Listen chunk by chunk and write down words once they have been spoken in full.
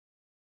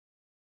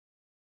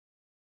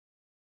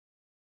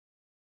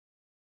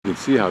You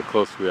can see how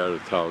close we are to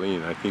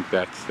Tallinn. I think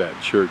that's that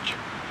church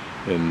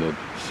in the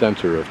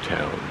center of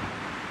town.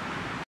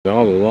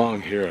 All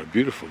along here, a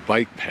beautiful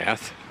bike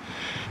path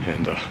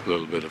and a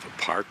little bit of a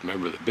park.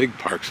 Remember, the big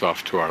park's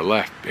off to our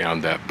left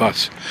beyond that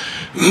bus.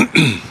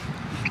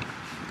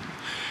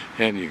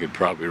 And you could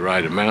probably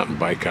ride a mountain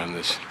bike on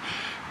this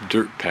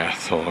dirt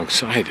path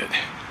alongside it.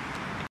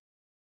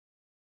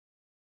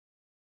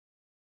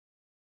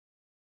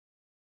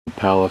 The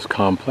palace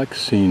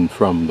complex seen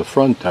from the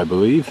front, I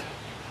believe.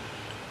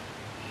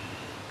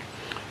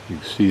 You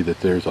can see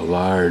that there's a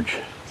large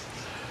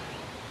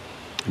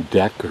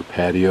deck or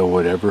patio,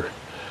 whatever,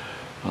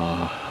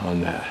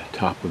 on the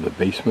top of the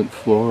basement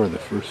floor, or the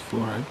first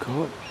floor I'd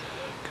call it,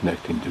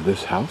 connecting to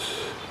this house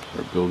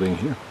or building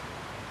here.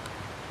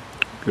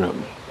 Gonna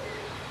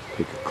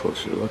take a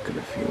closer look in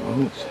a few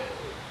moments.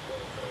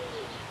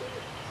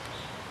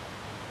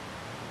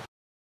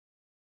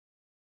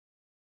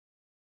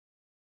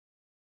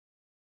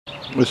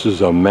 This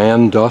is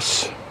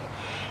Amandus,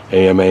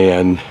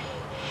 A-M-A-N-D-U-S,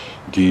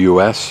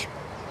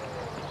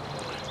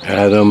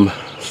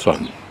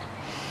 Adamson,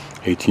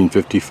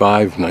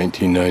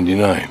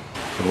 1855-1999.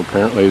 So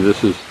apparently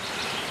this is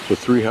the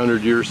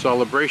 300-year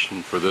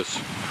celebration for this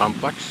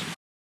complex.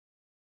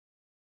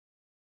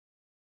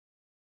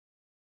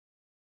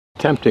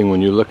 Tempting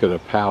when you look at a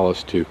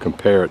palace to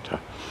compare it to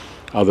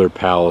other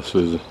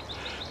palaces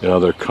in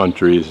other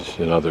countries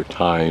in other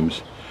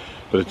times,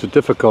 but it's a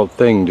difficult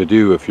thing to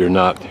do if you're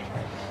not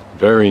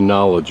very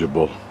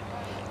knowledgeable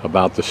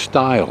about the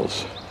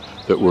styles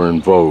that were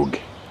in vogue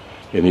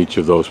in each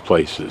of those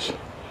places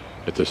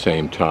at the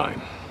same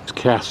time. It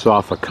casts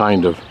off a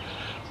kind of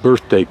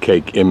birthday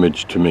cake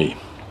image to me.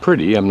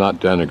 Pretty, I'm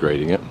not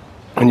denigrating it,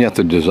 and yet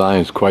the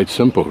design is quite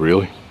simple,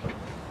 really.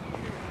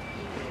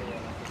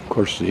 Of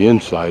course, the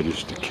inside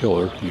is the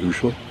killer,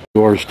 usually.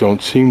 Doors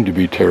don't seem to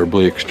be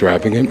terribly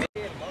extravagant.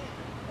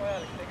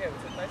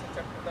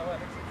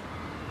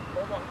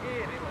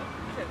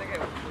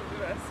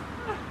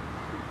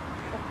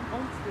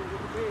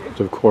 What's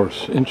of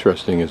course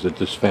interesting is that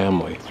this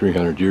family,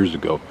 300 years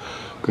ago,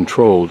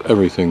 controlled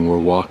everything we're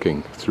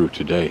walking through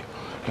today,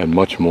 and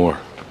much more.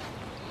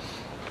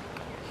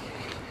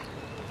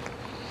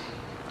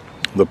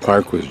 The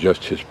park was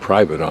just his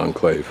private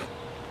enclave.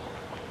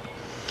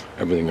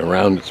 Everything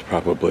around it's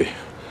probably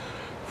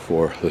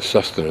for the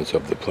sustenance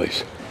of the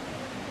place.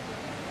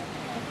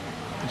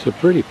 It's a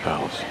pretty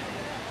palace.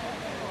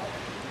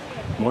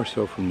 More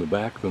so from the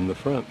back than the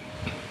front.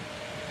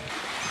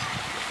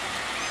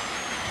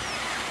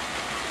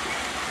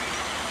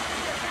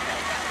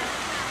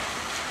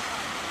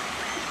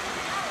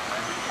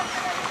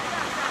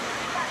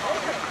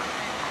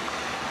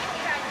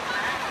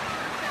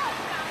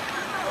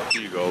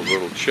 You go, a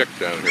little chick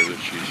down here that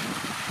she's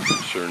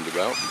concerned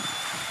about.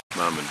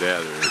 Mom and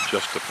Dad are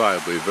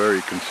justifiably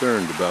very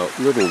concerned about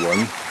little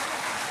one.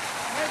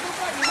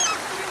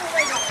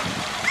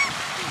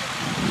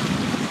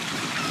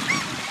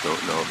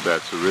 Don't know if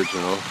that's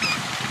original.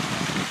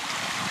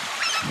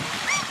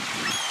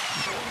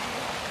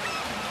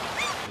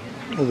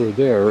 Over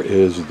there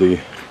is the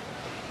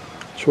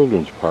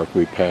children's park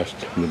we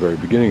passed in the very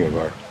beginning of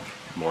our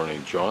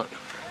morning jaunt.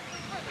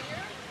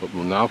 But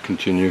we'll now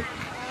continue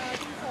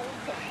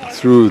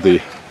through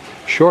the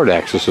short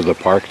axis of the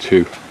park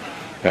to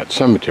that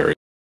cemetery.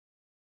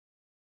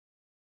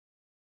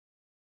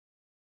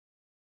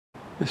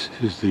 This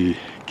is the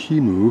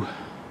Kumu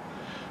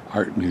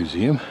Art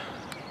Museum.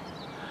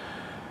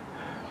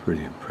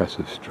 Pretty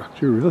impressive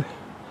structure, really,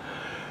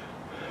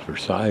 for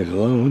size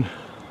alone.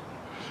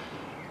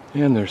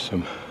 And there's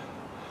some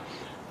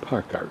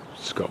park art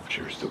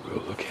sculptures that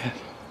we'll look at.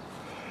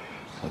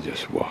 I'll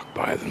just walk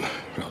by them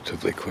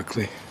relatively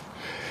quickly.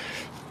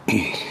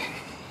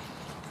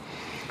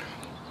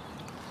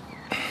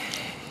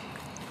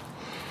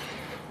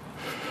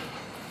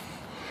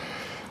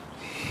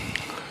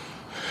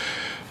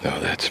 Now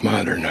that's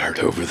modern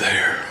art over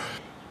there.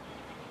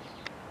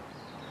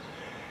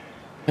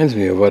 Reminds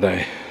me of what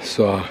I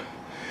saw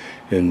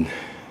in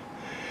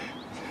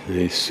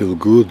the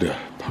Silguda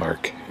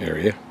Park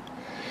area.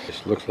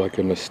 This looks like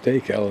a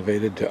mistake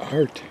elevated to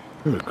art.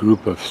 A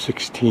group of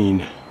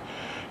 16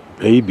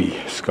 baby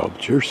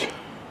sculptures.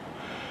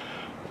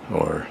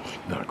 Or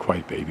not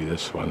quite baby,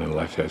 this one on the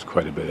left has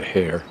quite a bit of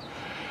hair.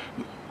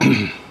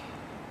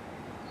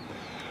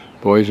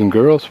 Boys and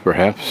girls,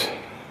 perhaps.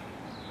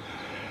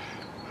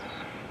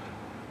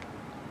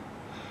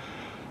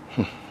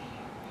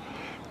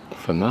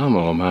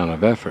 Phenomenal amount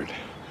of effort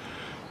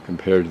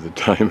compared to the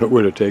time it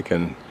would have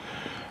taken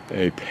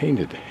a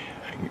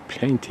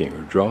painting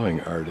or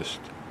drawing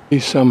artist. He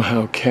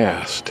somehow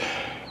cast.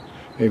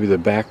 Maybe the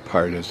back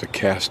part is the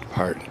cast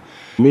part.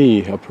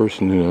 Me, a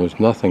person who knows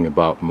nothing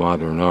about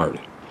modern art,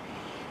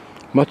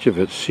 much of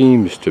it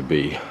seems to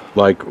be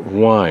like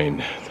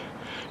wine.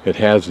 It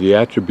has the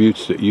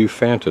attributes that you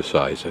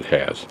fantasize it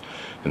has,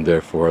 and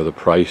therefore the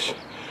price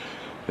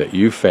that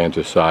you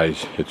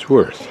fantasize it's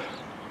worth.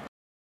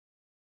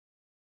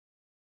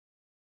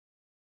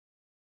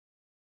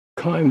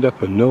 Climbed up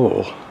a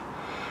knoll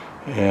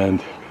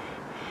and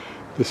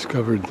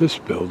discovered this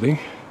building,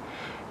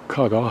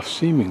 cut off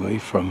seemingly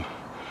from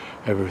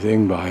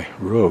everything by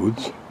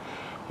roads.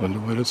 Wonder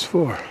what it's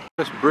for.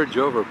 This bridge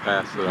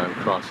overpass that I'm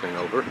crossing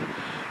over,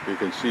 you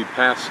can see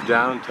past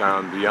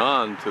downtown,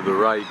 beyond to the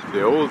right,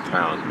 the old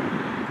town.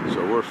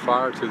 So we're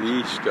far to the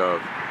east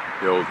of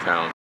the old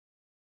town.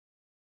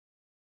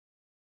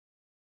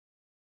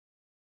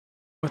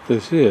 What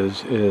this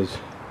is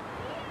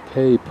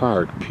Pae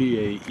Park,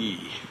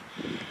 P-A-E,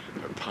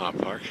 or Pae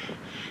Park,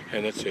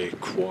 and it's a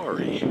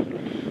quarry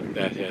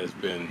that has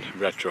been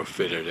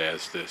retrofitted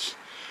as this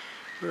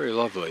very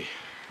lovely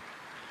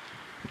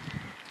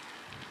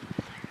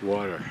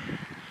water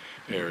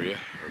area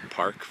or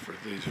park for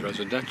these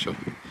residential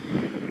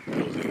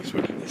buildings.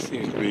 This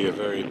seems to be a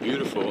very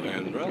beautiful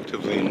and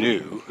relatively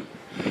new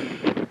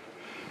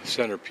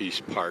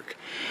centerpiece park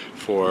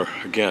for,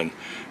 again,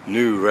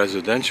 new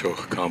residential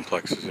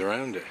complexes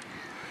around it.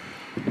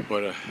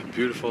 What a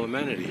beautiful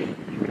amenity.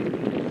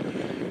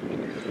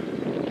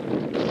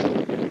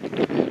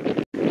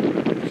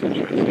 What's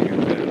interesting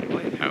is that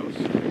lighthouse.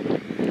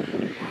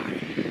 Why?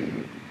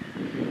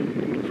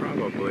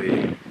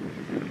 Probably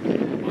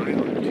from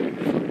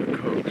the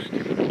coast.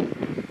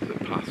 Is it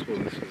possible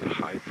this is a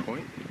high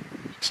point?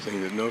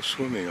 Interesting that no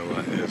swimming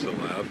is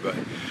allowed,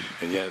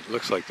 and yet it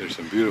looks like there's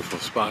some beautiful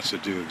spots to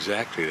do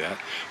exactly that.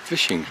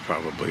 Fishing's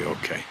probably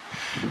okay.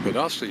 But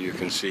also you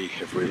can see,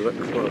 if we look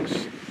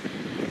close,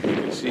 you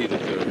can see that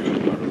there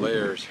are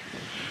layers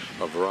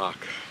of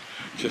rock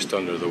just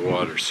under the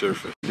water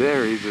surface.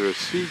 There, either a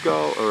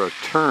seagull or a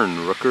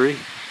tern rookery.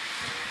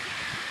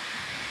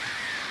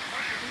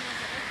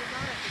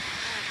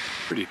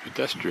 Pretty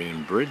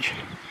pedestrian bridge.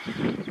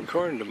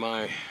 According to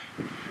my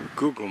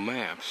Google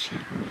Maps,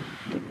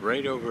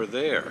 right over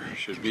there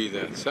should be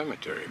that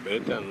cemetery, but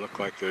it doesn't look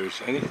like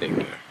there's anything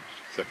there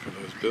except for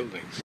those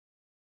buildings.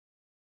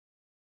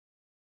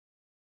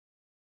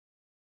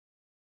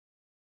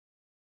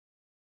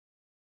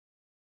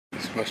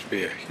 This must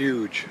be a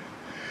huge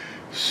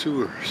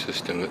sewer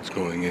system that's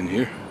going in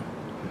here,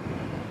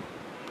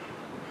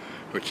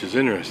 which is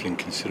interesting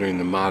considering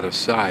the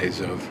modest size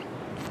of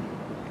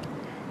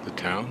the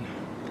town.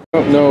 I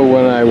don't know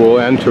when I will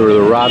enter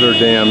the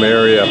Rotterdam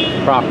area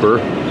proper,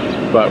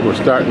 but we're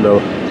starting to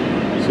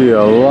see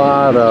a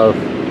lot of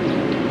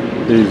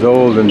these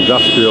old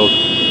industrial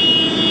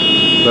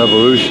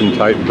revolution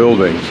type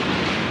buildings,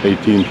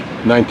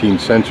 19th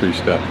century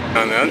stuff.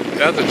 On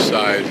the other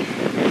side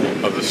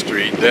of the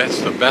street, that's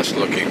the best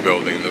looking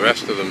building. The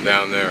rest of them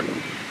down there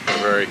are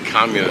very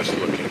communist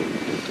looking.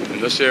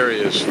 And this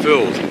area is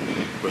filled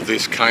with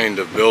this kind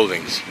of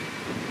buildings.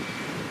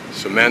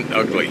 Cement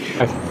ugly.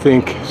 I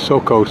think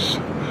Sokos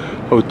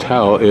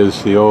Hotel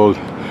is the old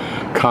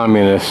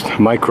communist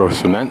micro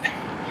cement,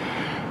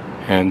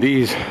 and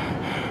these,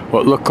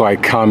 what look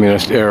like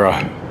communist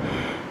era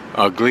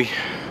ugly,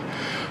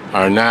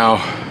 are now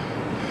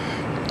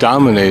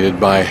dominated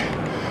by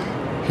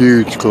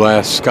huge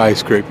glass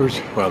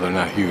skyscrapers. Well, they're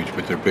not huge,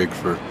 but they're big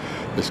for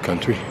this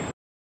country.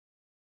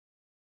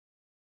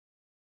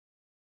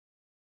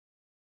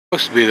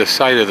 Supposed to be the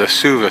site of the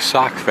Suva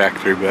sock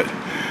factory, but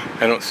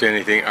I don't see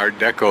anything Art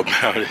Deco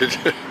about it.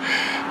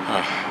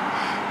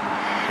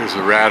 Here's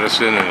a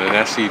Radisson and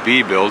an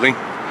SEB building.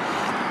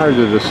 Hard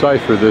to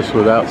decipher this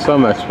without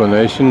some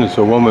explanation. It's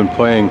a woman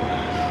playing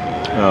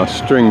a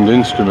stringed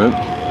instrument.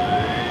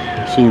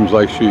 Seems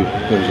like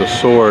there's a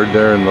sword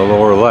there in the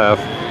lower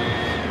left.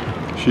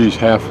 She's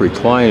half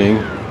reclining.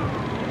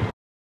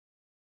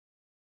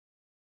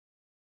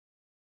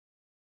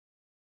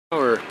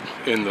 We're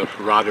in the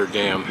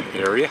Rotterdam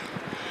area,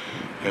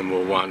 and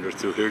we'll wander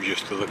through here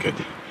just to look at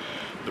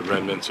the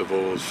remnants of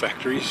old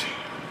factories.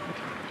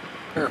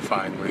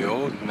 Terrifyingly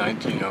old,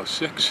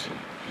 1906,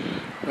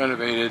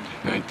 renovated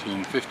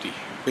 1950. I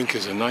think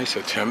is a nice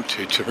attempt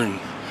to turn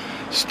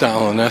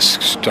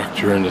Stalin-esque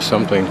structure into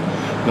something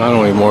not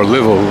only more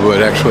livable,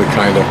 but actually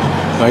kind of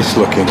nice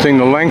looking. Seeing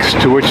the lengths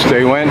to which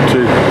they went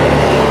to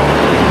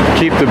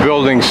keep the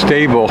building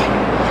stable.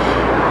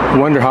 I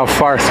wonder how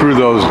far through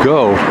those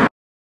go.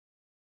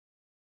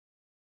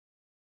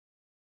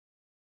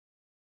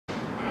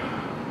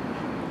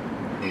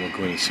 And we're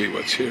going to see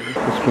what's here.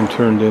 It's been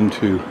turned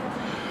into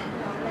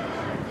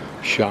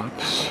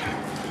shops,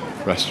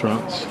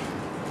 restaurants,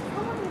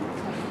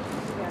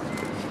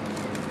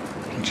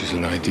 which is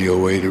an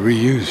ideal way to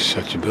reuse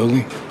such a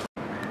building.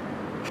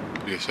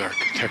 This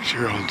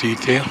architectural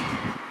detail.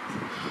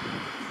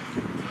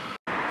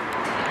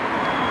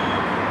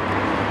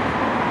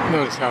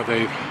 Notice how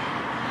they've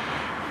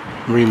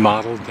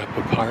remodeled up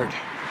a part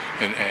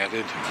and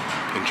added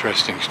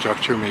interesting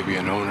structure, maybe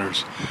an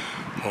owner's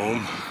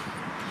home.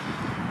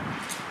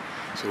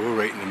 So we're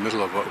right in the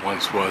middle of what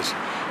once was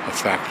a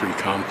factory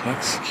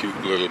complex.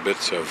 Cute little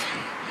bits of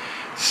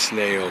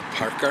snail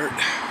park art.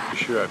 I'm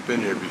sure I've been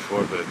here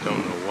before, but I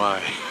don't know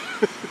why.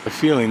 I'm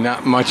feeling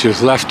not much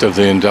is left of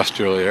the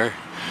industrial area.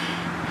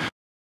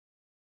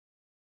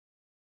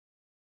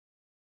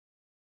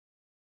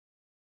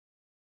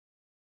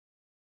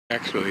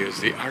 Actually is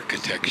the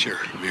Architecture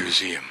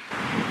Museum.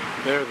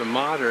 They're the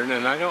modern,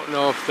 and I don't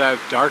know if that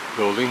dark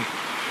building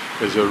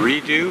as a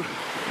redo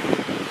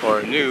or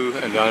a new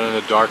and done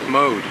in a dark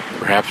mode,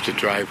 perhaps to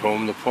drive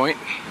home the point.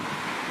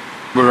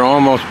 We're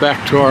almost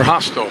back to our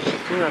hostel.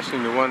 It's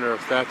interesting to wonder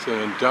if that's an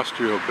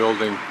industrial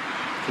building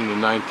from the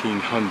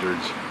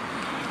 1900s.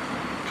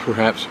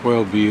 Perhaps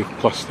will be,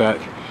 plus that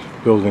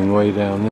building way down there.